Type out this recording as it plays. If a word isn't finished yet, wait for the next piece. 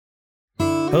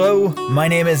Hello, my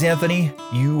name is Anthony.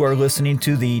 You are listening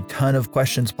to the Ton of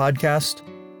Questions podcast.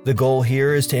 The goal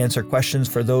here is to answer questions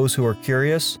for those who are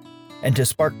curious and to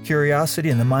spark curiosity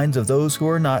in the minds of those who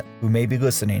are not, who may be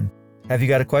listening. Have you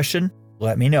got a question?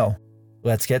 Let me know.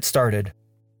 Let's get started.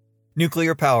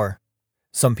 Nuclear power.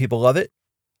 Some people love it,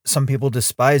 some people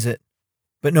despise it,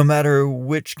 but no matter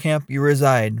which camp you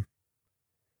reside,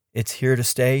 it's here to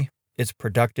stay, it's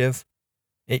productive,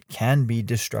 it can be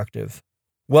destructive.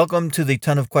 Welcome to the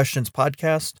Ton of Questions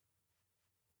podcast.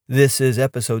 This is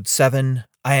episode 7.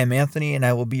 I am Anthony and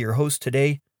I will be your host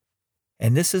today.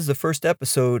 And this is the first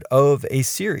episode of a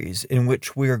series in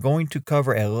which we are going to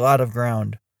cover a lot of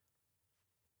ground.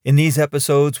 In these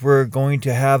episodes, we're going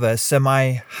to have a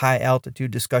semi-high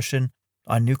altitude discussion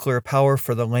on nuclear power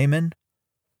for the layman,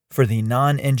 for the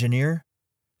non-engineer,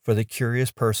 for the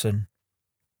curious person.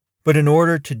 But in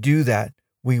order to do that,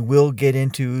 we will get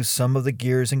into some of the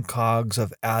gears and cogs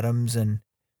of atoms and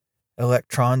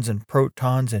electrons and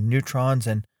protons and neutrons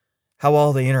and how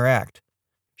all they interact.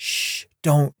 Shh,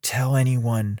 don't tell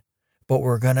anyone, but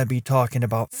we're going to be talking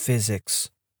about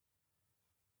physics.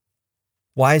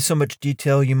 Why so much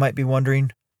detail, you might be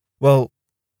wondering? Well,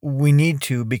 we need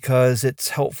to because it's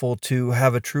helpful to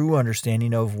have a true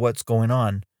understanding of what's going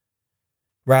on,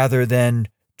 rather than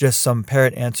just some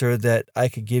parrot answer that I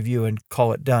could give you and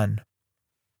call it done.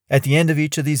 At the end of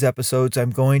each of these episodes, I'm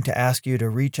going to ask you to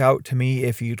reach out to me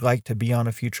if you'd like to be on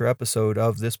a future episode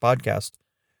of this podcast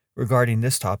regarding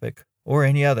this topic or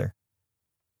any other.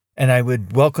 And I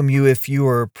would welcome you if you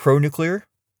are pro-nuclear.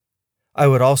 I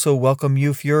would also welcome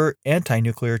you if you're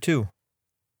anti-nuclear too.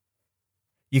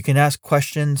 You can ask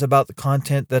questions about the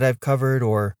content that I've covered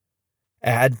or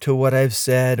add to what I've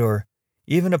said or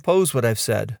even oppose what I've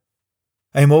said.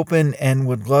 I'm open and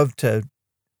would love to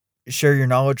share your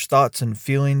knowledge, thoughts, and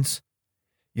feelings,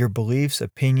 your beliefs,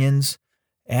 opinions,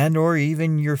 and or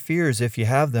even your fears if you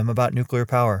have them about nuclear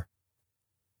power.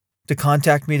 To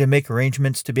contact me to make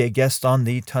arrangements to be a guest on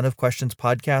the Ton of Questions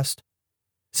podcast,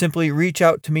 simply reach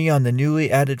out to me on the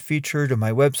newly added feature to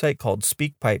my website called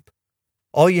SpeakPipe.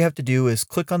 All you have to do is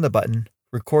click on the button,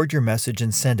 record your message,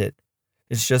 and send it.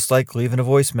 It's just like leaving a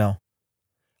voicemail.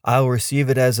 I'll receive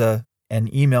it as an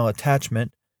email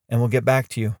attachment, and we'll get back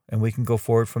to you, and we can go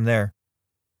forward from there.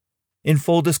 In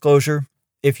full disclosure,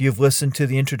 if you've listened to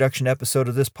the introduction episode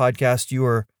of this podcast, you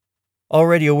are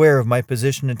already aware of my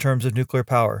position in terms of nuclear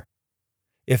power.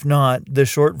 If not, the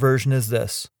short version is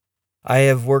this. I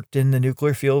have worked in the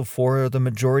nuclear field for the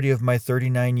majority of my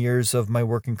 39 years of my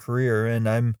working career, and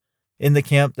I'm in the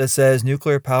camp that says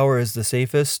nuclear power is the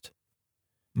safest,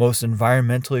 most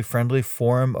environmentally friendly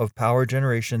form of power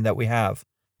generation that we have.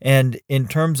 And in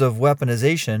terms of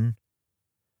weaponization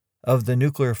of the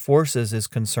nuclear forces is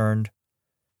concerned,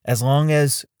 as long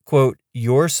as, quote,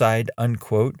 your side,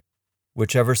 unquote,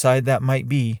 whichever side that might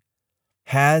be,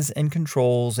 has and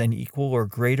controls an equal or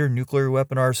greater nuclear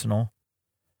weapon arsenal,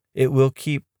 it will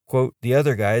keep, quote, the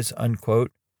other guys,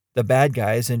 unquote, the bad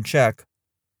guys in check,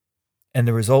 and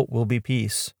the result will be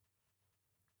peace.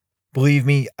 Believe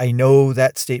me, I know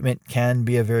that statement can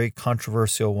be a very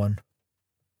controversial one.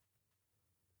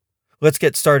 Let's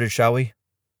get started, shall we?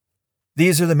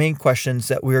 These are the main questions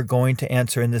that we are going to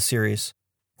answer in this series.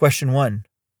 Question 1.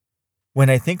 When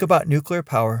I think about nuclear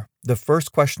power, the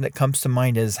first question that comes to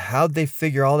mind is how'd they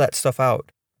figure all that stuff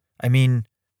out? I mean,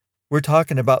 we're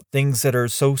talking about things that are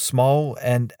so small,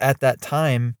 and at that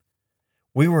time,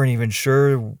 we weren't even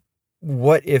sure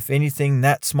what, if anything,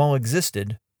 that small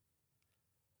existed.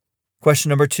 Question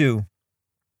number 2.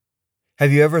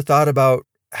 Have you ever thought about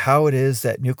how it is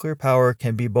that nuclear power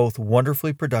can be both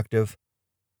wonderfully productive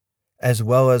as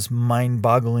well as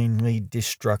mind-bogglingly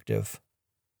destructive?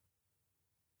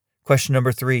 Question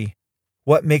number 3.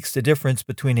 What makes the difference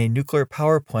between a nuclear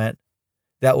power plant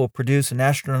that will produce an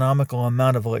astronomical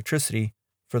amount of electricity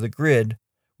for the grid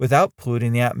without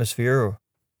polluting the atmosphere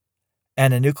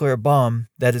and a nuclear bomb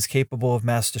that is capable of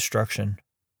mass destruction?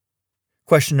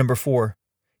 Question number 4.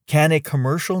 Can a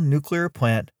commercial nuclear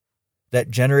plant that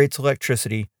generates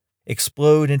electricity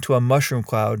explode into a mushroom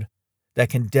cloud that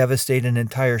can devastate an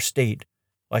entire state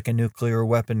like a nuclear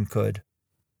weapon could?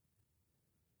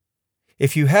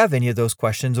 If you have any of those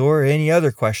questions or any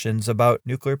other questions about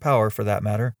nuclear power for that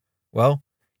matter, well,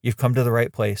 you've come to the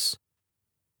right place.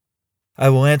 I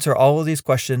will answer all of these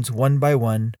questions one by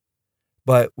one,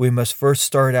 but we must first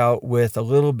start out with a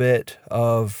little bit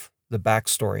of the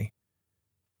backstory.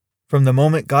 From the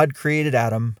moment God created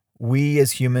Adam, we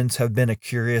as humans have been a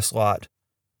curious lot.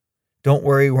 Don't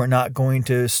worry, we're not going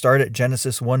to start at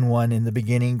Genesis 1:1. In the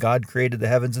beginning, God created the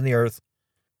heavens and the earth.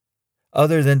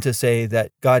 other than to say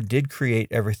that God did create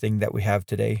everything that we have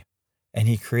today. and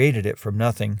he created it from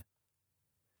nothing.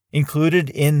 Included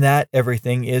in that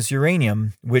everything is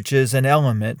uranium, which is an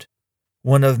element,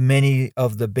 one of many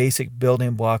of the basic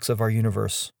building blocks of our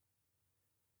universe.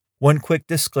 One quick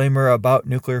disclaimer about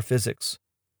nuclear physics.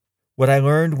 What I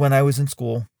learned when I was in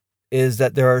school is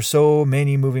that there are so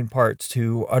many moving parts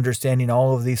to understanding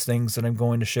all of these things that I'm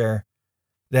going to share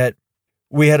that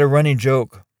we had a running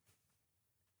joke.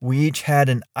 We each had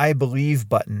an I believe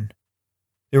button.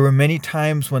 There were many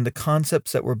times when the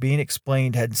concepts that were being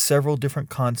explained had several different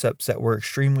concepts that were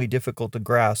extremely difficult to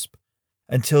grasp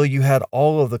until you had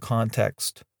all of the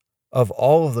context of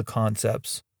all of the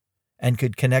concepts and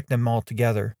could connect them all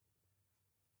together.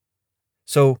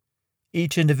 So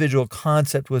each individual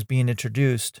concept was being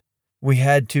introduced. We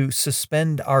had to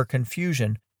suspend our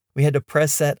confusion. We had to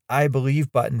press that I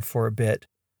believe button for a bit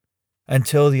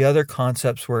until the other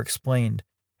concepts were explained.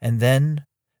 And then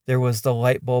there was the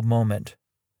light bulb moment.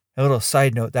 A little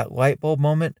side note, that light bulb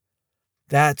moment,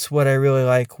 that's what I really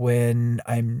like when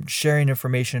I'm sharing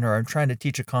information or I'm trying to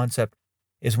teach a concept,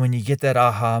 is when you get that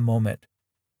aha moment.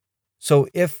 So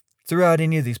if throughout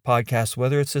any of these podcasts,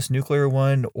 whether it's this nuclear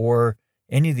one or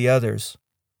any of the others,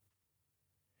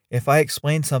 if I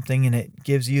explain something and it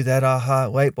gives you that aha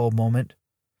light bulb moment,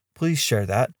 please share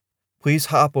that. Please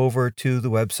hop over to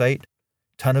the website,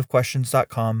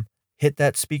 tonofquestions.com, hit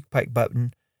that speak pipe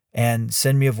button, and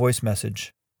send me a voice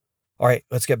message. All right,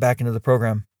 let's get back into the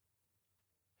program.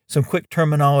 Some quick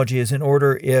terminology is in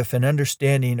order if an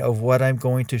understanding of what I'm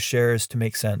going to share is to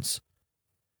make sense.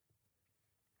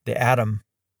 The atom.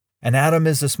 An atom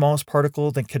is the smallest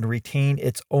particle that can retain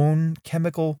its own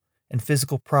chemical and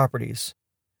physical properties.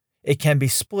 It can be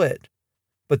split,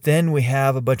 but then we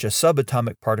have a bunch of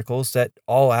subatomic particles that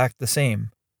all act the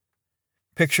same.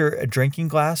 Picture a drinking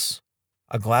glass,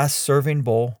 a glass serving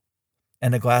bowl,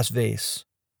 and a glass vase.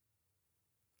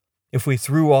 If we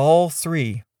threw all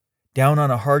three down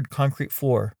on a hard concrete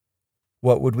floor,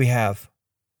 what would we have?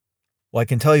 Well, I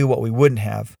can tell you what we wouldn't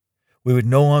have. We would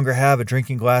no longer have a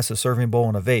drinking glass, a serving bowl,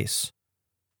 and a vase.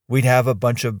 We'd have a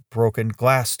bunch of broken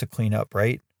glass to clean up,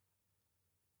 right?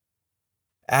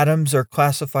 Atoms are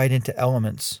classified into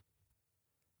elements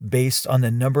based on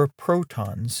the number of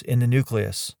protons in the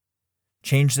nucleus.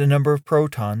 Change the number of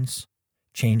protons,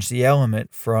 change the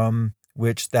element from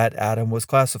which that atom was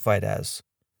classified as.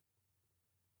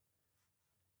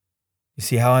 You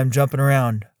see how I'm jumping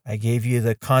around? I gave you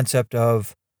the concept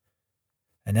of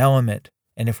an element,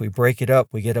 and if we break it up,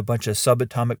 we get a bunch of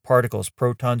subatomic particles,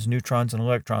 protons, neutrons, and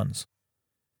electrons.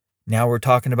 Now we're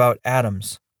talking about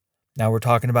atoms. Now we're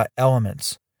talking about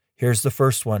elements. Here's the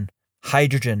first one,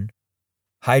 hydrogen.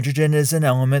 Hydrogen is an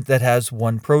element that has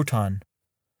one proton.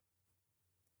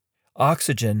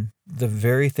 Oxygen, the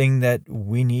very thing that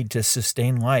we need to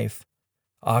sustain life.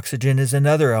 Oxygen is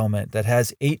another element that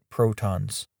has 8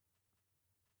 protons.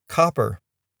 Copper.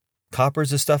 Copper is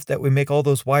the stuff that we make all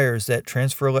those wires that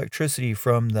transfer electricity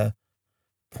from the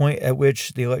point at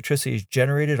which the electricity is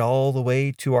generated all the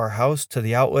way to our house, to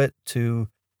the outlet, to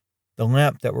the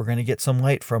lamp that we're going to get some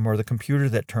light from, or the computer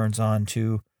that turns on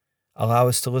to allow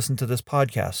us to listen to this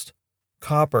podcast.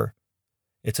 Copper.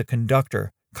 It's a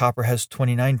conductor. Copper has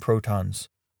 29 protons.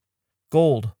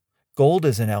 Gold. Gold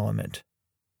is an element,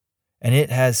 and it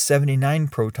has 79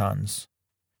 protons.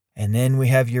 And then we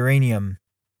have uranium.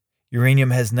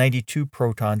 Uranium has 92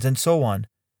 protons, and so on.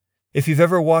 If you've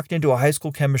ever walked into a high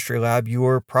school chemistry lab, you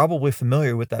are probably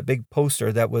familiar with that big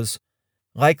poster that was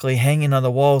likely hanging on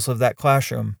the walls of that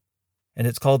classroom, and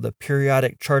it's called the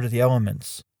periodic chart of the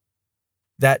elements.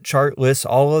 That chart lists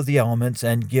all of the elements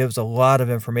and gives a lot of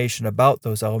information about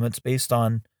those elements based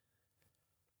on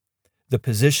the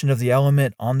position of the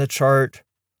element on the chart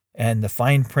and the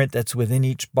fine print that's within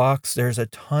each box. There's a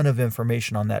ton of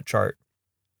information on that chart.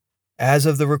 As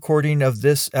of the recording of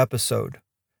this episode,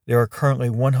 there are currently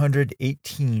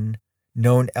 118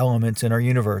 known elements in our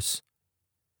universe.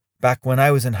 Back when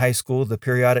I was in high school, the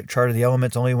periodic chart of the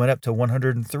elements only went up to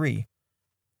 103.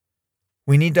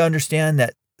 We need to understand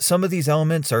that some of these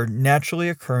elements are naturally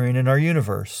occurring in our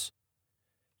universe.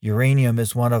 Uranium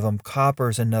is one of them. Copper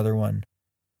is another one.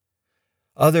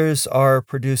 Others are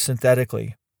produced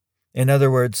synthetically. In other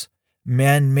words,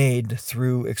 man-made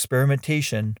through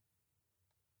experimentation,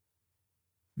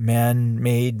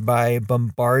 man-made by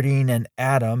bombarding an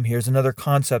atom. Here's another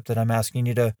concept that I'm asking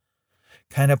you to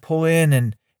kind of pull in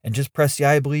and just press the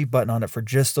I believe button on it for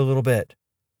just a little bit.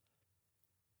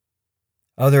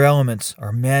 Other elements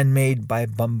are man-made by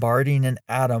bombarding an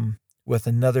atom with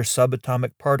another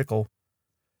subatomic particle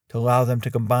to allow them to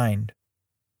combine.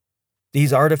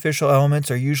 These artificial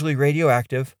elements are usually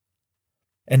radioactive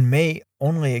and may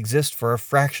only exist for a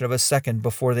fraction of a second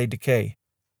before they decay.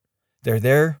 They're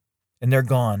there and they're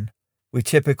gone. We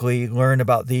typically learn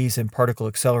about these in particle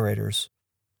accelerators.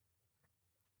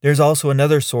 There's also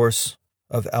another source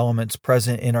of elements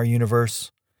present in our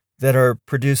universe that are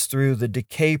produced through the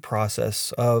decay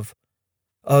process of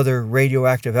other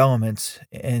radioactive elements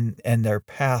and their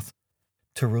path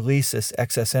to release this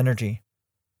excess energy.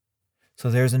 So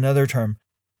there's another term.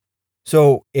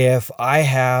 So if I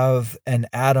have an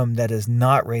atom that is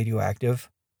not radioactive,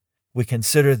 we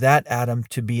consider that atom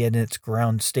to be in its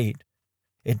ground state.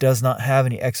 It does not have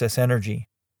any excess energy.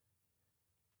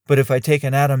 But if I take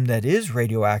an atom that is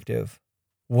radioactive,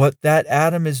 what that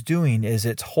atom is doing is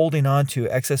it's holding on to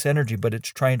excess energy, but it's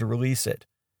trying to release it.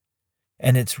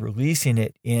 And it's releasing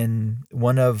it in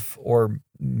one of or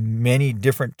many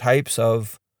different types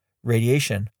of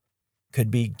radiation. It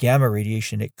could be gamma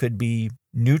radiation. It could be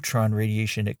neutron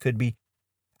radiation. It could be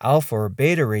alpha or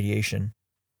beta radiation.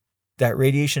 That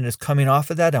radiation is coming off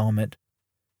of that element.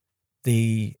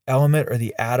 The element or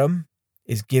the atom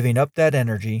is giving up that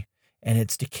energy and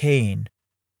it's decaying.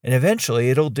 And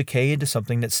eventually it'll decay into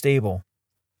something that's stable.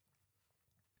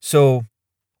 So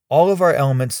all of our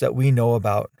elements that we know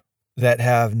about that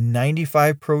have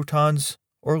 95 protons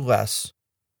or less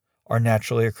are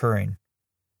naturally occurring.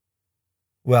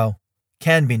 Well,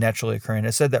 can be naturally occurring. I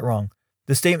said that wrong.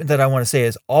 The statement that I want to say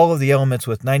is all of the elements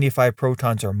with 95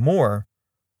 protons or more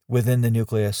within the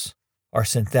nucleus are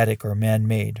synthetic or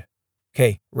man-made.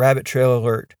 Okay, rabbit trail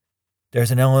alert.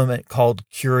 There's an element called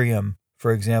curium,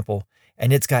 for example,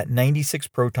 and it's got 96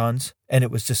 protons, and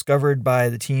it was discovered by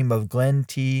the team of Glenn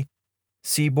T.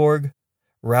 Seaborg,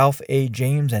 Ralph A.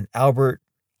 James, and Albert,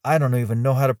 I don't even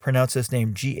know how to pronounce this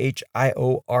name,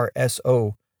 Giorso,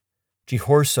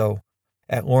 Gihorso,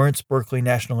 at Lawrence Berkeley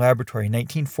National Laboratory in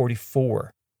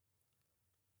 1944.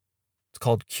 It's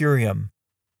called curium.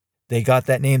 They got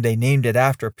that name. They named it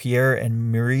after Pierre and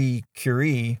Marie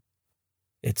Curie.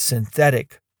 It's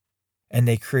synthetic. And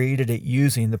they created it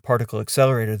using the particle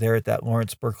accelerator there at that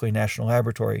Lawrence Berkeley National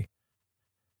Laboratory.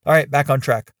 All right, back on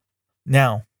track.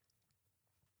 Now,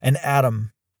 an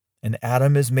atom. An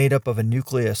atom is made up of a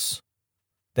nucleus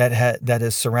that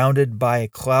is surrounded by a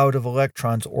cloud of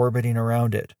electrons orbiting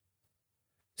around it.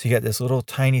 So you got this little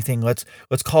tiny thing. Let's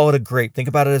call it a grape. Think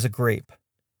about it as a grape.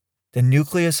 The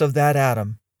nucleus of that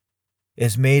atom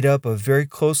is made up of very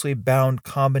closely bound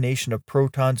combination of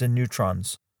protons and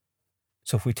neutrons.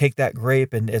 So if we take that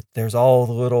grape and there's all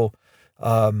the little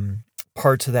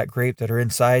parts of that grape that are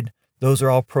inside, those are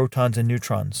all protons and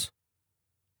neutrons.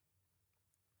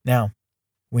 Now,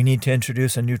 we need to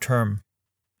introduce a new term.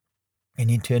 We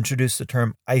need to introduce the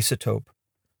term isotope.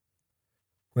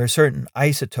 Where a certain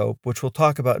isotope, which we'll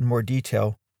talk about in more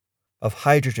detail, of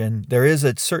hydrogen, there is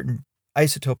a certain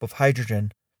isotope of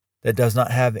hydrogen that does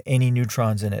not have any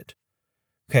neutrons in it.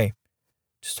 Okay,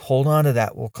 just hold on to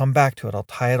that. We'll come back to it. I'll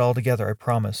tie it all together, I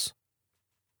promise.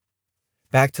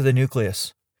 Back to the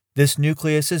nucleus. This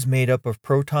nucleus is made up of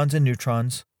protons and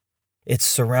neutrons. It's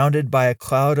surrounded by a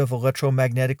cloud of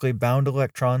electromagnetically bound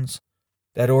electrons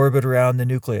that orbit around the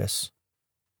nucleus.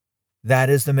 That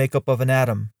is the makeup of an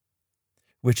atom,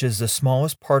 which is the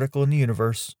smallest particle in the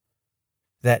universe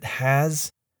that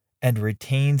has and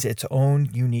retains its own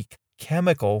unique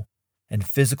chemical and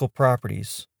physical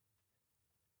properties.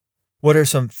 What are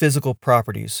some physical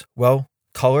properties? Well,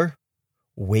 color,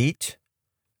 weight,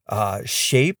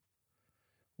 shape,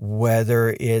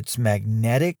 whether it's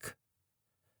magnetic.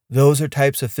 Those are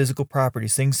types of physical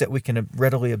properties, things that we can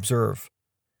readily observe.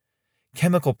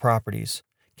 Chemical properties.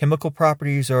 Chemical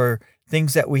properties are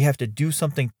things that we have to do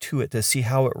something to it to see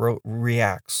how it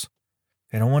reacts.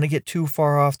 I don't want to get too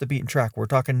far off the beaten track. We're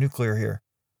talking nuclear here.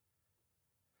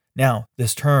 Now,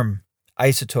 this term,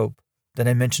 isotope, that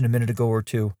I mentioned a minute ago or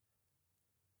two,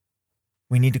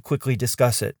 we need to quickly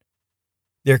discuss it.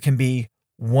 There can be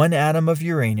one atom of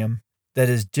uranium that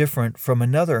is different from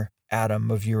another atom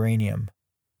of uranium.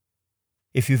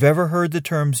 If you've ever heard the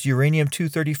terms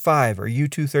uranium-235 or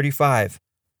U-235,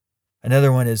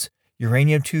 another one is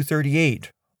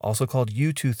uranium-238, also called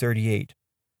U-238,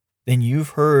 then you've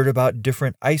heard about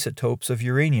different isotopes of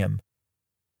uranium.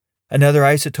 Another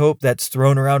isotope that's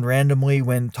thrown around randomly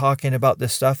when talking about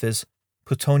this stuff is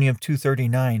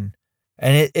plutonium-239.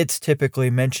 And it's typically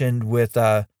mentioned with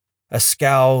a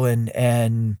scowl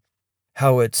and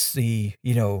how it's the,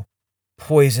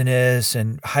 poisonous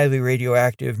and highly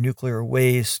radioactive nuclear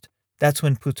waste. That's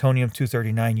when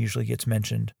plutonium-239 usually gets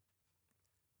mentioned.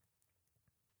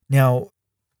 Now,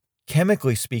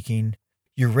 chemically speaking,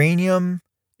 uranium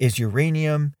is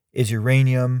uranium is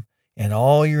uranium, and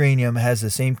all uranium has the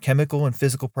same chemical and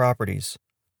physical properties.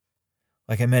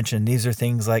 Like I mentioned, these are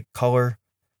things like color,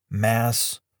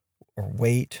 mass, or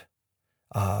weight,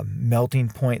 melting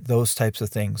point, those types of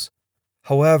things.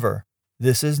 However,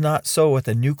 this is not so at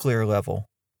the nuclear level.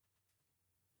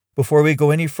 Before we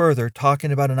go any further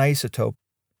talking about an isotope,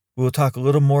 we will talk a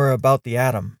little more about the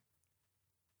atom.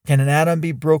 Can an atom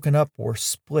be broken up or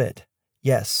split?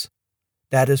 Yes.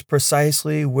 That is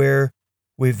precisely where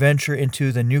we venture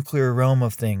into the nuclear realm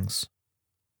of things.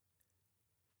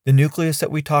 The nucleus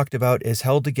that we talked about is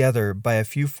held together by a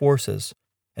few forces,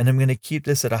 and I'm going to keep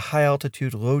this at a high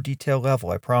altitude, low detail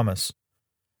level, I promise.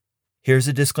 Here's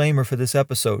a disclaimer for this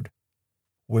episode.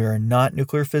 We are not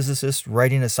nuclear physicists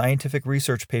writing a scientific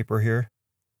research paper here.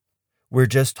 We're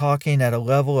just talking at a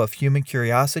level of human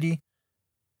curiosity,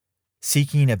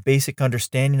 seeking a basic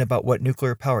understanding about what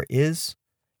nuclear power is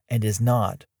and is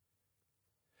not.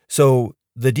 So,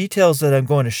 the details that I'm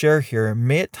going to share here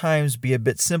may at times be a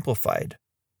bit simplified.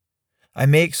 I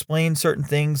may explain certain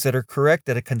things that are correct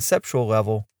at a conceptual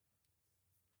level,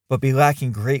 but be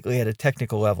lacking greatly at a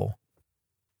technical level.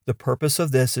 The purpose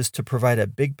of this is to provide a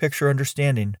big picture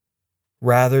understanding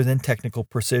rather than technical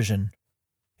precision.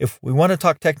 If we want to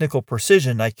talk technical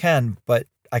precision, I can, but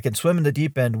I can swim in the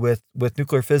deep end with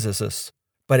nuclear physicists,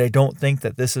 but I don't think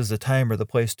that this is the time or the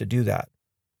place to do that.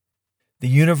 The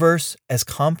universe, as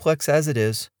complex as it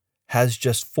is, has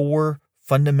just 4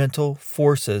 fundamental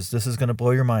forces. This is going to blow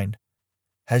your mind.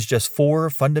 Has just 4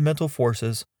 fundamental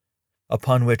forces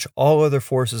upon which all other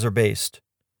forces are based.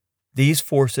 These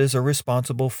forces are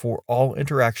responsible for all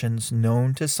interactions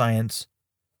known to science,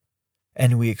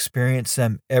 and we experience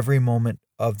them every moment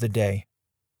of the day.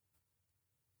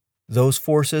 Those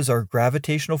forces are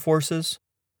gravitational forces,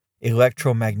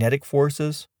 electromagnetic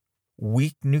forces,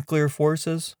 weak nuclear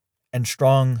forces, and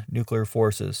strong nuclear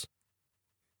forces.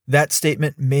 That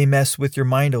statement may mess with your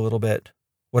mind a little bit.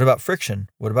 What about friction?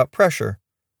 What about pressure?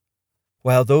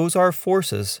 While those are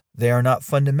forces, they are not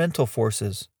fundamental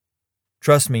forces.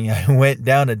 Trust me, I went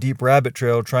down a deep rabbit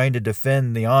trail trying to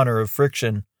defend the honor of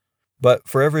friction, but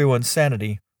for everyone's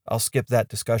sanity, I'll skip that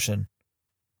discussion.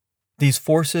 These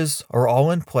forces are all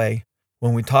in play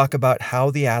when we talk about how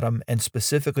the atom, and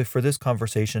specifically for this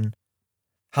conversation,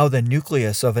 how the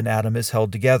nucleus of an atom is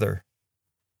held together.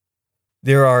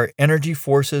 There are energy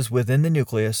forces within the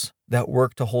nucleus that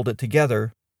work to hold it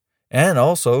together and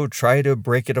also try to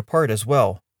break it apart as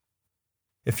well.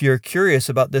 If you're curious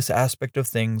about this aspect of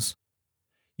things,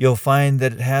 you'll find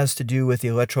that it has to do with the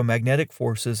electromagnetic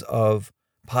forces of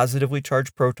positively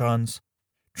charged protons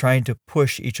trying to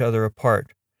push each other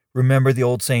apart. Remember the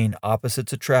old saying,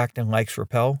 opposites attract and likes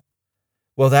repel?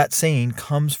 Well, that saying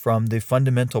comes from the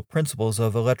fundamental principles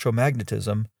of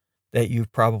electromagnetism that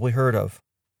you've probably heard of.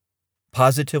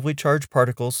 Positively charged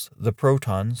particles, the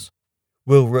protons,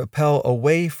 will repel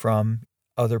away from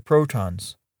other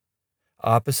protons.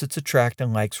 Opposites attract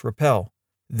and likes repel.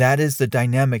 That is the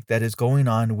dynamic that is going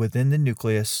on within the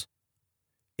nucleus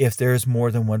if there is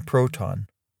more than one proton.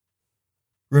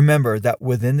 Remember that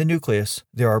within the nucleus,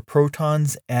 there are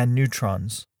protons and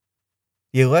neutrons.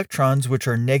 The electrons, which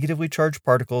are negatively charged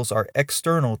particles, are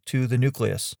external to the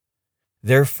nucleus.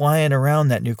 They're flying around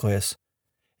that nucleus.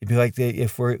 It'd be like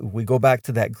if we go back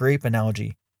to that grape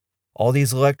analogy. All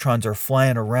these electrons are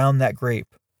flying around that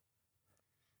grape.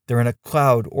 They're in a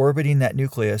cloud orbiting that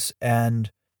nucleus, and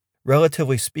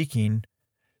relatively speaking,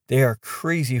 they are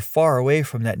crazy far away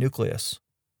from that nucleus.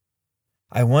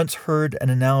 I once heard an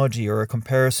analogy or a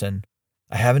comparison.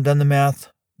 I haven't done the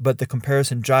math, but the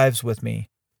comparison jives with me.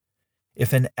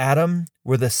 If an atom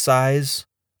were the size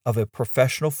of a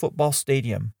professional football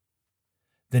stadium,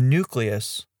 the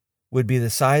nucleus would be the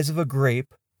size of a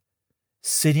grape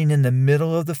sitting in the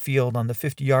middle of the field on the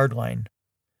 50-yard line.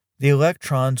 The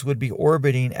electrons would be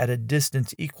orbiting at a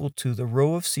distance equal to the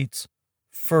row of seats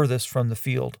furthest from the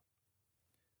field.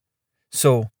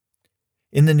 So,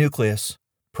 in the nucleus,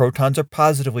 protons are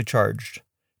positively charged.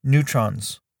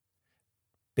 Neutrons.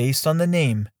 Based on the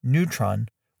name, neutron,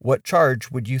 what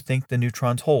charge would you think the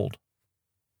neutrons hold?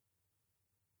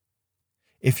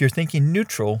 If you're thinking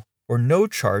neutral or no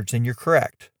charge, then you're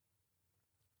correct.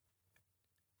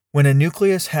 When a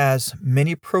nucleus has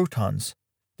many protons,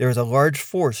 there is a large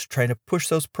force trying to push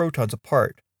those protons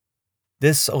apart.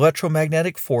 This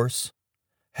electromagnetic force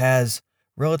has,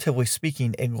 relatively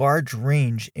speaking, a large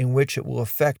range in which it will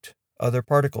affect other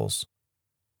particles.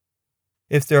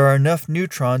 If there are enough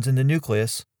neutrons in the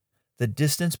nucleus, the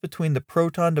distance between the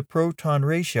proton to proton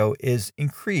ratio is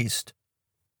increased,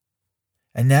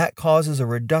 and that causes a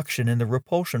reduction in the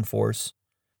repulsion force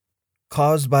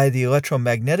caused by the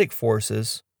electromagnetic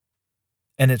forces,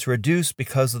 and it's reduced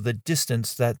because of the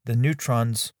distance that the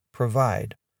neutrons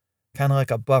provide, kind of like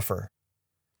a buffer.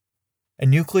 A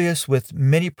nucleus with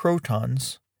many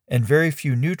protons and very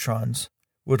few neutrons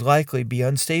would likely be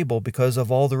unstable because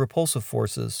of all the repulsive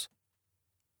forces.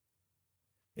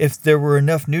 If there were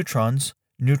enough neutrons,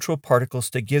 neutral particles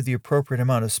to give the appropriate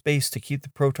amount of space to keep the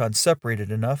protons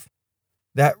separated enough,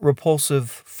 that repulsive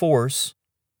force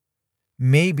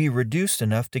may be reduced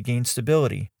enough to gain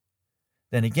stability.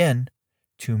 Then again,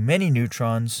 too many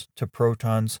neutrons to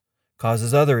protons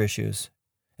causes other issues,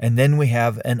 and then we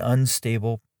have an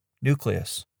unstable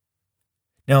nucleus.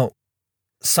 Now,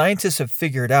 scientists have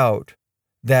figured out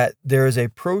that there is a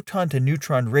proton to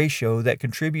neutron ratio that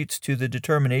contributes to the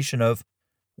determination of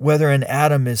whether an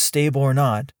atom is stable or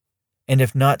not, and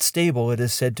if not stable, it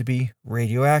is said to be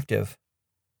radioactive.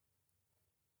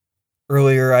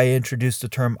 Earlier, I introduced the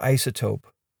term isotope.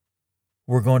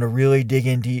 We're going to really dig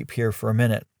in deep here for a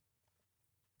minute.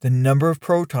 The number of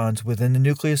protons within the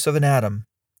nucleus of an atom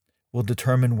will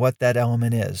determine what that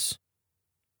element is.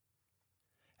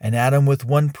 An atom with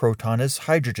one proton is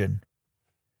hydrogen.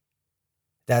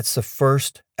 That's the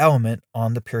first element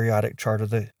on the periodic chart of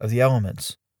the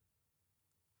elements.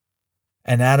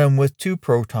 An atom with two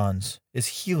protons is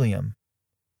helium.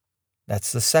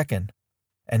 That's the second.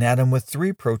 An atom with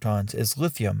three protons is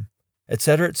lithium,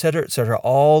 etc., etc., etc.,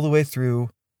 all the way through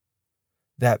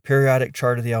that periodic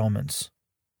chart of the elements.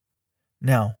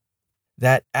 Now,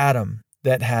 that atom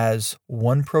that has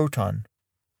one proton,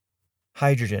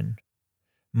 hydrogen,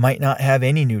 might not have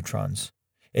any neutrons.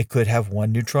 It could have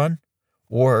one neutron,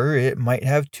 or it might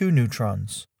have two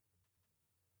neutrons.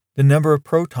 The number of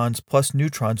protons plus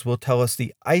neutrons will tell us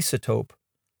the isotope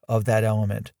of that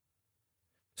element.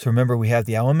 So remember, we have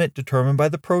the element determined by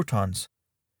the protons,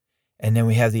 and then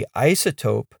we have the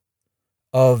isotope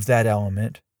of that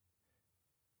element,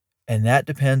 and that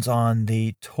depends on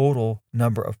the total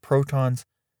number of protons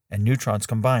and neutrons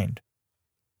combined.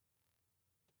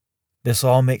 This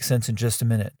all makes sense in just a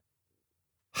minute.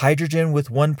 Hydrogen with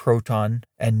one proton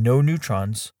and no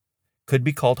neutrons could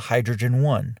be called hydrogen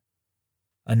 1.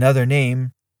 Another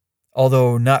name,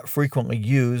 although not frequently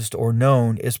used or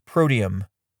known, is protium.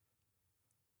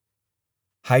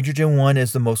 Hydrogen 1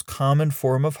 is the most common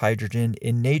form of hydrogen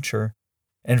in nature,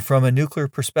 and from a nuclear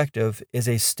perspective is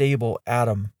a stable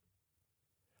atom.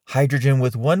 Hydrogen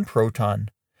with one proton,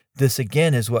 this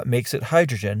again is what makes it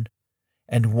hydrogen,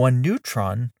 and one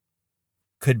neutron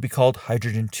could be called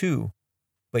hydrogen 2,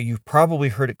 but you've probably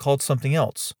heard it called something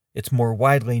else. It's more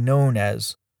widely known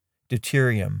as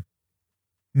deuterium.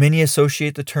 Many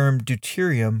associate the term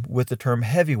deuterium with the term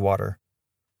heavy water.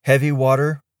 Heavy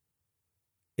water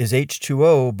is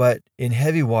H2O, but in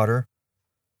heavy water,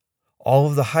 all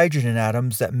of the hydrogen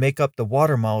atoms that make up the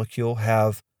water molecule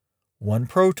have one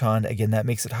proton, again that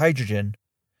makes it hydrogen,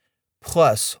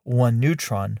 plus one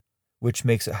neutron, which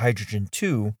makes it hydrogen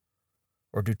 2,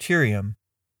 or deuterium.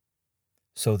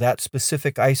 So that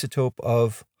specific isotope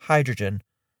of hydrogen,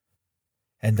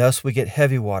 and thus we get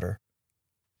heavy water.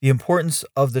 The importance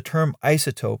of the term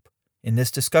isotope in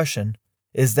this discussion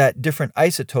is that different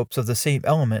isotopes of the same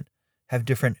element have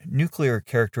different nuclear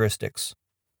characteristics.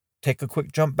 Take a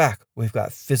quick jump back. We've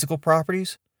got physical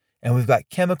properties and we've got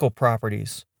chemical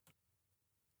properties.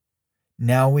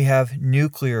 Now we have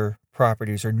nuclear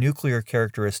properties or nuclear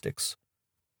characteristics.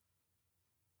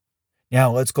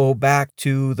 Now let's go back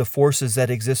to the forces that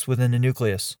exist within the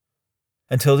nucleus.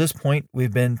 Until this point,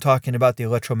 we've been talking about the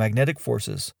electromagnetic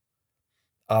forces.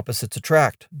 Opposites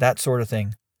attract, that sort of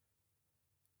thing.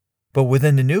 But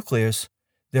within the nucleus,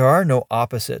 there are no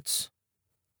opposites,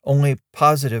 only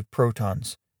positive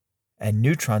protons, and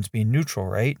neutrons being neutral,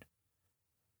 right?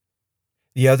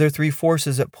 The other three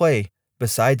forces at play,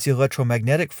 besides the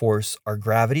electromagnetic force, are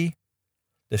gravity,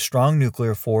 the strong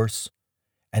nuclear force,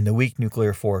 and the weak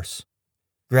nuclear force.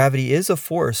 Gravity is a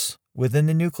force within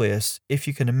the nucleus, if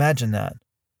you can imagine that.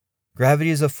 Gravity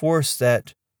is a force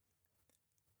that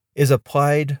is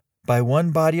applied by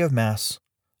one body of mass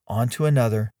onto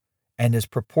another and is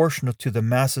proportional to the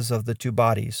masses of the two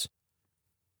bodies.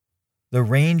 The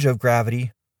range of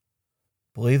gravity,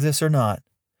 believe this or not,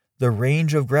 the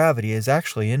range of gravity is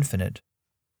actually infinite.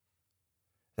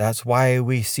 That's why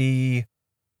we see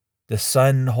the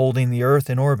sun holding the earth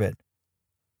in orbit.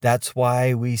 That's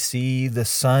why we see the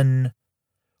sun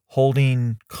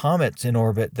holding comets in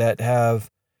orbit that have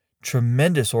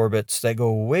tremendous orbits that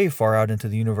go way far out into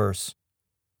the universe.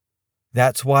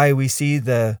 That's why we see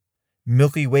the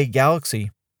Milky Way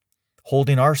galaxy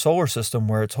holding our solar system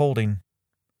where it's holding.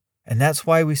 And that's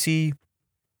why we see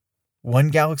one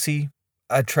galaxy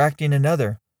attracting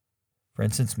another. For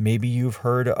instance, maybe you've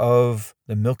heard of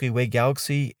the Milky Way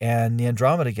galaxy and the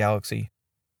Andromeda galaxy.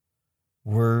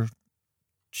 We're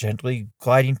gently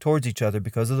gliding towards each other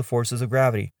because of the forces of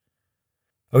gravity.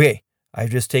 Okay, I've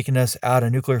just taken us out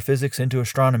of nuclear physics into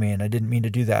astronomy, and I didn't mean to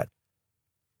do that.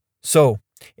 So,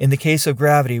 in the case of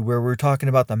gravity, where we're talking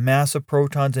about the mass of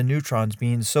protons and neutrons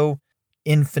being so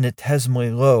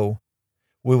infinitesimally low,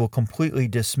 we will completely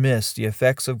dismiss the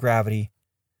effects of gravity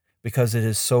because it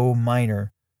is so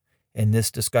minor in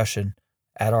this discussion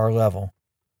at our level,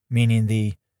 meaning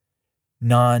the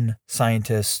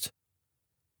non-scientist,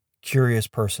 curious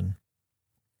person.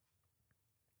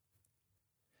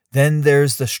 Then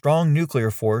there's the strong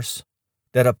nuclear force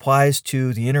that applies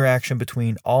to the interaction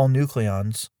between all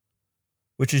nucleons,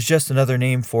 which is just another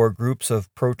name for groups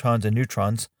of protons and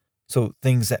neutrons, so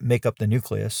things that make up the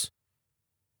nucleus.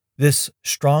 This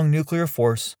strong nuclear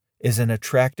force is an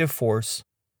attractive force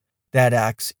that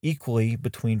acts equally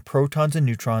between protons and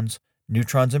neutrons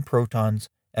and protons,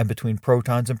 and between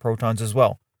protons and protons as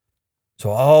well.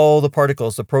 So all the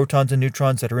particles, the protons and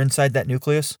neutrons that are inside that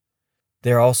nucleus,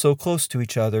 they're all so close to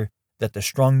each other that the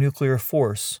strong nuclear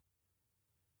force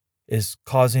is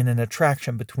causing an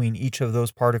attraction between each of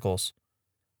those particles.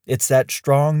 It's that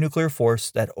strong nuclear force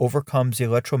that overcomes the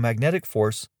electromagnetic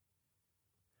force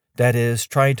that is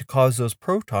trying to cause those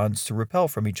protons to repel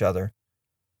from each other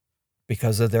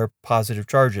because of their positive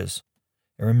charges.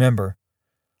 And remember,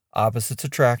 opposites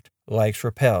attract, likes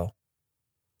repel.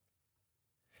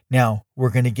 Now, we're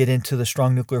going to get into the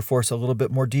strong nuclear force a little bit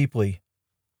more deeply.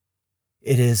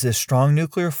 It is this strong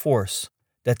nuclear force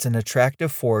that's an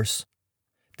attractive force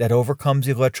that overcomes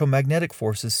the electromagnetic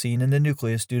forces seen in the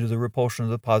nucleus due to the repulsion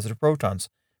of the positive protons.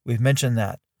 We've mentioned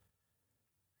that.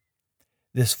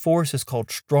 This force is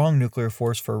called strong nuclear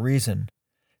force for a reason.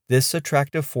 This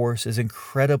attractive force is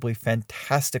incredibly,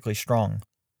 fantastically strong.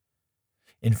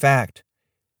 In fact,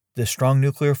 the strong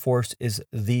nuclear force is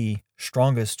the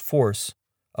strongest force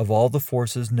of all the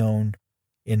forces known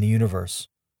in the universe.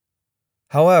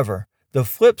 However, the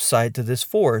flip side to this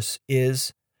force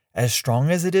is, as strong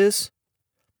as it is,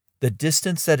 the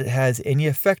distance that it has any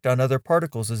effect on other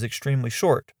particles is extremely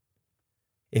short.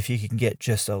 If you can get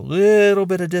just a little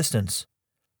bit of distance,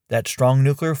 that strong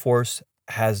nuclear force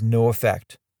has no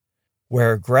effect.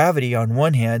 Where gravity, on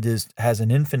one hand, has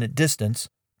an infinite distance,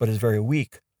 but is very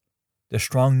weak, the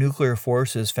strong nuclear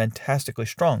force is fantastically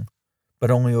strong,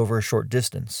 but only over a short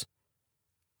distance.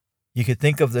 You could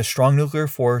think of the strong nuclear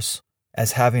force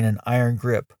as having an iron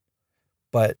grip,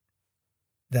 but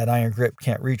that iron grip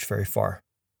can't reach very far.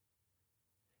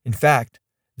 In fact,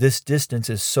 this distance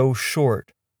is so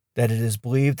short that it is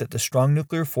believed that the strong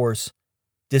nuclear force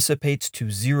dissipates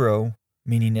to zero,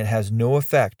 meaning it has no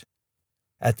effect,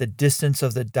 at the distance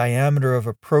of the diameter of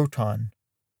a proton,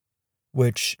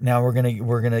 which now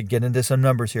we're gonna get into some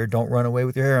numbers here. Don't run away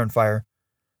with your hair on fire.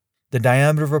 The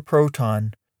diameter of a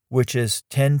proton, which is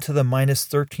 10 to the minus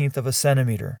 13th of a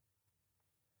centimeter.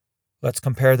 Let's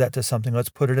compare that to something. Let's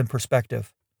put it in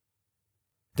perspective.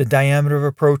 The diameter of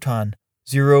a proton,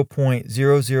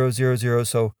 0.0000,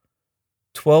 so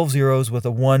 12 zeros with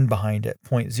a 1 behind it,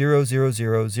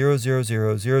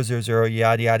 0.000000000,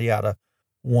 yada, yada, yada,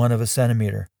 1 of a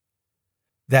centimeter.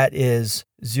 That is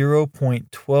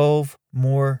 0.12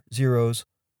 more zeros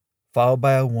followed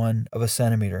by a 1 of a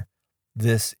centimeter.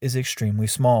 This is extremely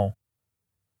small.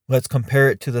 Let's compare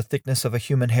it to the thickness of a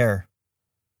human hair.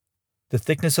 The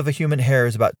thickness of a human hair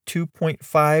is about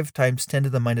 2.5 times 10 to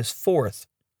the minus 4th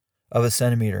of a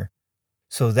centimeter.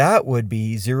 So that would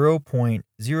be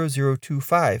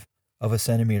 0.0025 of a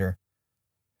centimeter.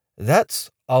 That's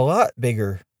a lot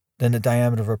bigger than the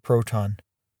diameter of a proton.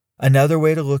 Another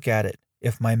way to look at it,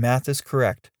 if my math is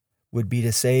correct, would be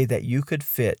to say that you could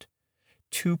fit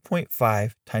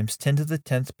 2.5 times 10 to the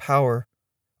 10th power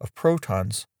of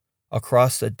protons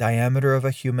across the diameter of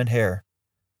a human hair.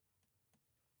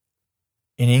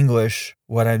 In English,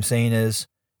 what I'm saying is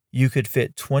you could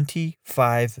fit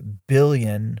 25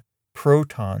 billion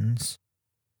protons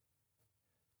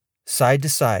side to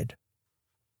side,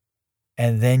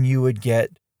 and then you would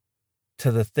get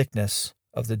to the thickness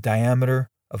of the diameter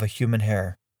of a human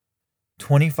hair.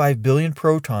 25 billion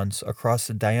protons across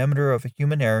the diameter of a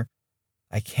human hair.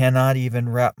 I cannot even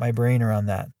wrap my brain around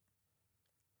that.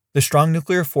 The strong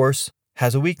nuclear force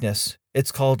has a weakness.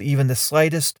 It's called even the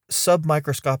slightest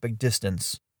submicroscopic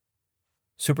distance.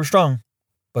 Super strong,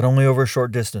 but only over a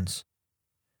short distance.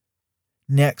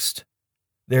 Next,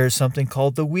 there is something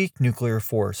called the weak nuclear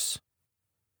force.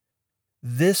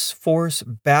 This force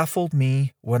baffled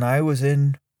me when I was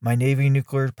in my Navy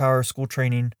nuclear power school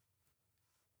training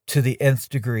to the nth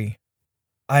degree.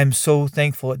 I'm so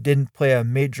thankful it didn't play a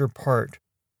major part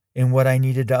in what I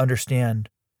needed to understand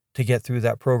to get through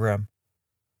that program.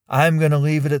 I'm going to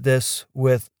leave it at this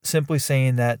with simply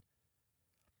saying that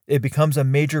it becomes a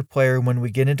major player when we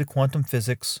get into quantum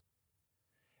physics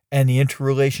and the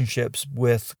interrelationships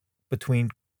between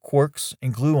quarks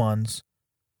and gluons,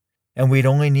 and we'd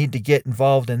only need to get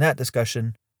involved in that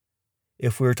discussion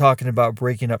if we were talking about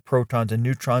breaking up protons and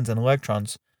neutrons and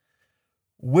electrons,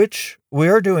 which we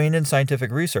are doing in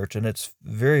scientific research, and it's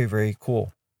very, very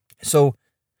cool. So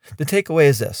the takeaway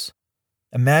is this.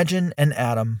 Imagine an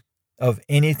atom of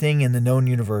anything in the known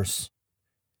universe.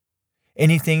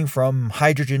 Anything from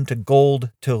hydrogen to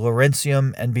gold to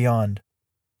lawrencium and beyond.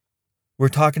 We're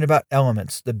talking about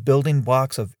elements, the building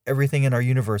blocks of everything in our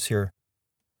universe here.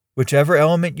 Whichever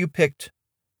element you picked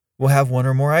will have one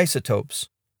or more isotopes.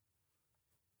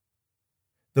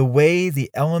 The way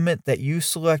the element that you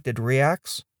selected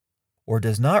reacts or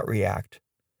does not react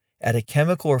at a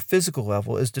chemical or physical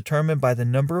level is determined by the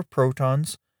number of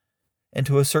protons and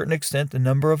to a certain extent the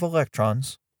number of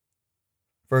electrons.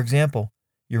 For example,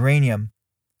 uranium.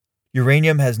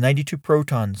 Uranium has 92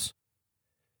 protons.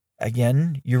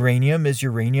 Again, uranium is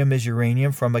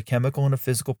uranium from a chemical and a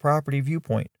physical property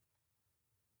viewpoint.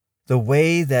 The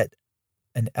way that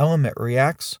an element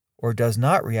reacts or does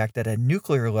not react at a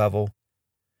nuclear level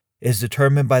is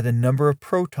determined by the number of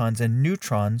protons and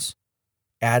neutrons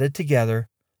added together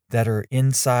that are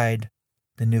inside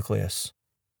the nucleus.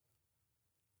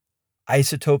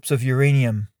 Isotopes of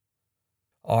uranium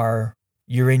are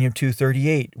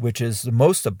uranium-238, which is the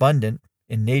most abundant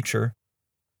in nature,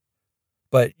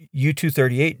 but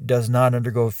U-238 does not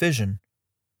undergo fission.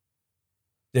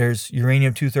 There's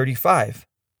uranium-235.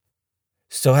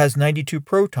 Still has 92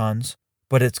 protons,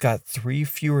 but it's got 3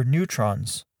 fewer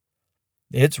neutrons.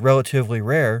 It's relatively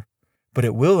rare, but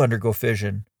it will undergo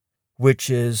fission, which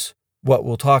is what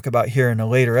we'll talk about here in a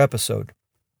later episode.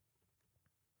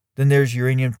 Then there's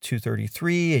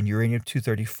uranium-233 and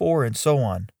uranium-234 and so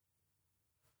on.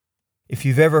 If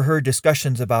you've ever heard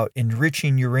discussions about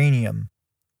enriching uranium,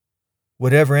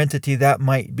 whatever entity that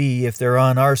might be, if they're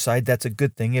on our side, that's a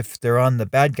good thing. If they're on the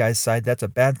bad guy's side, that's a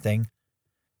bad thing.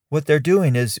 What they're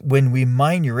doing is when we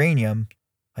mine uranium,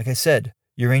 like I said,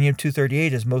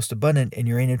 uranium-238 is most abundant and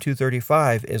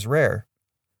uranium-235 is rare.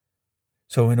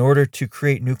 So in order to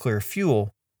create nuclear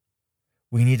fuel,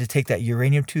 we need to take that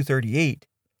uranium-238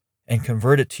 and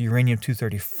convert it to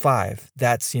uranium-235.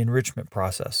 That's the enrichment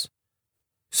process.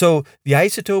 So the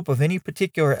isotope of any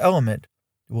particular element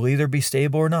will either be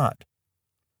stable or not.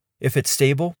 If it's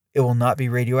stable, it will not be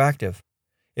radioactive.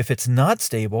 If it's not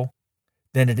stable,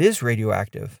 then it is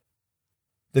radioactive.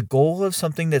 The goal of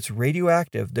something that's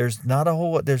radioactive, there's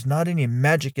not any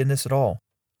magic in this at all.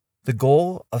 The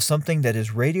goal of something that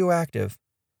is radioactive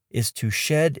is to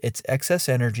shed its excess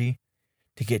energy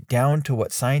to get down to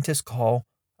what scientists call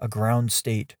a ground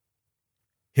state.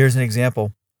 Here's an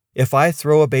example. If I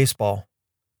throw a baseball,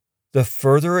 the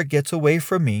further it gets away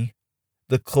from me,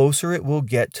 the closer it will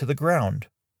get to the ground.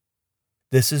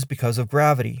 This is because of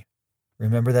gravity.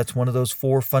 Remember, that's one of those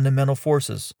 4 fundamental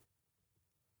forces.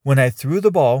 When I threw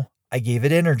the ball, I gave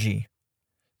it energy.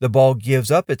 The ball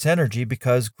gives up its energy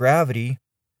because gravity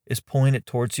is pulling it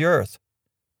towards the earth.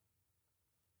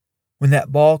 When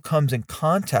that ball comes in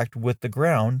contact with the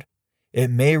ground, it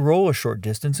may roll a short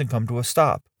distance and come to a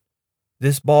stop.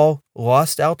 This ball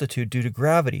lost altitude due to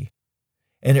gravity,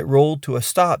 and it rolled to a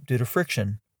stop due to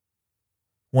friction.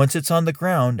 Once it's on the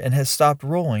ground and has stopped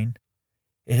rolling,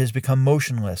 it has become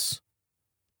motionless.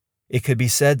 It could be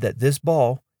said that this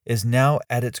ball is now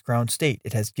at its ground state.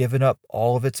 It has given up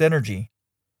all of its energy.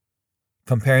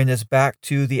 Comparing this back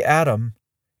to the atom,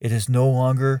 it is no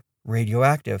longer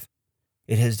radioactive.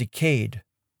 It has decayed.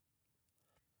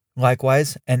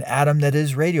 Likewise, an atom that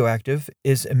is radioactive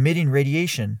is emitting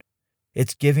radiation.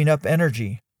 It's giving up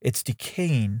energy. It's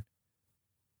decaying.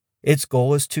 Its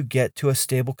goal is to get to a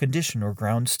stable condition or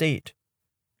ground state.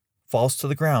 Falls to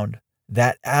the ground.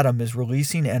 That atom is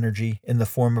releasing energy in the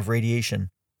form of radiation.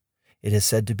 It is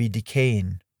said to be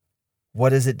decaying.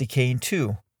 What is it decaying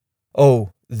to?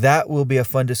 Oh, that will be a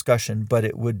fun discussion, but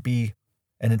it would be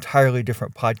an entirely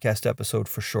different podcast episode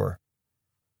for sure.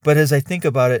 But as I think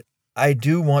about it, I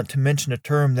do want to mention a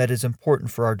term that is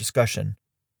important for our discussion.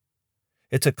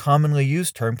 It's a commonly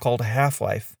used term called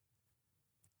half-life.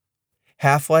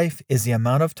 Half-life is the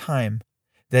amount of time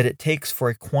that it takes for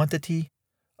a quantity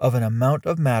of an amount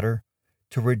of matter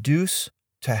to reduce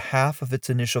to half of its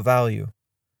initial value.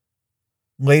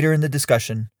 Later in the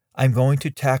discussion, I'm going to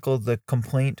tackle the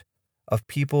complaint of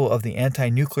people of the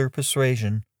anti-nuclear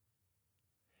persuasion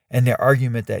and their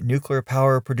argument that nuclear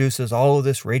power produces all of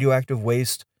this radioactive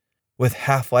waste with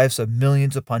half-lives of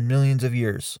millions upon millions of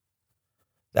years.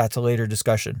 That's a later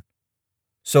discussion.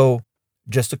 So,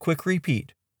 just a quick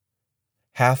repeat.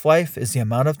 Half-life is the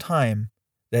amount of time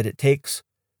that it takes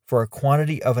for a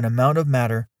quantity of an amount of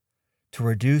matter to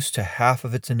reduce to half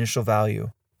of its initial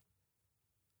value.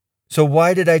 So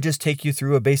why did I just take you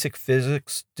through a basic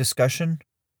physics discussion?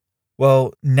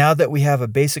 Well, now that we have a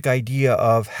basic idea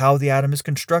of how the atom is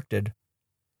constructed,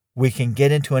 we can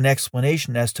get into an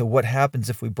explanation as to what happens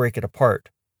if we break it apart.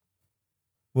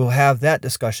 We'll have that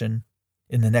discussion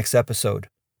in the next episode.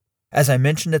 As I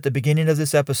mentioned at the beginning of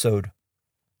this episode,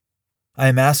 I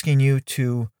am asking you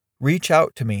to reach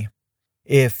out to me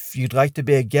if you'd like to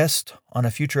be a guest on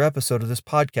a future episode of this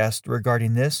podcast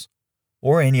regarding this,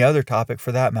 or any other topic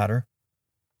for that matter.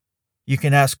 You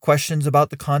can ask questions about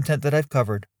the content that I've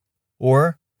covered,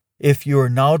 or if you are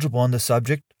knowledgeable on the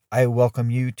subject, I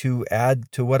welcome you to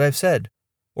add to what I've said,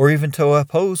 or even to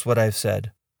oppose what I've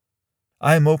said.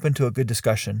 I am open to a good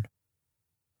discussion.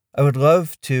 I would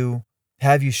love to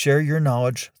have you share your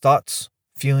knowledge, thoughts,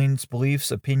 feelings,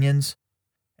 beliefs, opinions,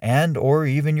 and or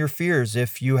even your fears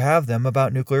if you have them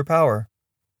about nuclear power.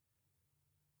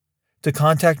 To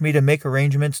contact me to make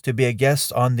arrangements to be a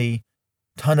guest on the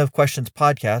Ton of Questions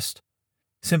podcast,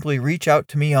 simply reach out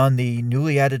to me on the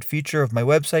newly added feature of my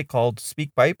website called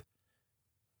SpeakPipe.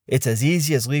 It's as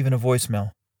easy as leaving a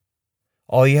voicemail.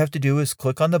 All you have to do is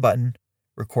click on the button,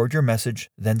 record your message,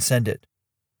 then send it.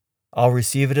 I'll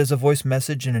receive it as a voice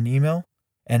message in an email,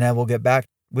 and I will get back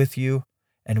with you,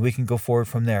 and we can go forward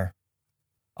from there.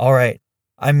 All right,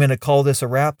 I'm going to call this a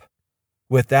wrap.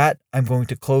 With that, I'm going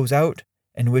to close out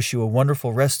and wish you a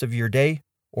wonderful rest of your day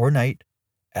or night,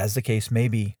 as the case may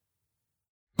be.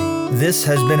 This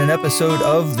has been an episode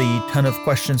of the Ton of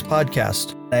Questions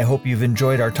podcast. I hope you've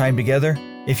enjoyed our time together.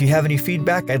 If you have any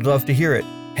feedback, I'd love to hear it.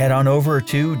 Head on over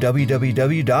to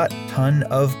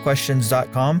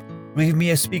www.tonofquestions.com. Leave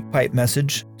me a SpeakPipe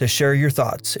message to share your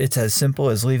thoughts. It's as simple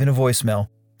as leaving a voicemail.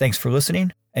 Thanks for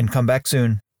listening, and come back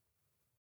soon.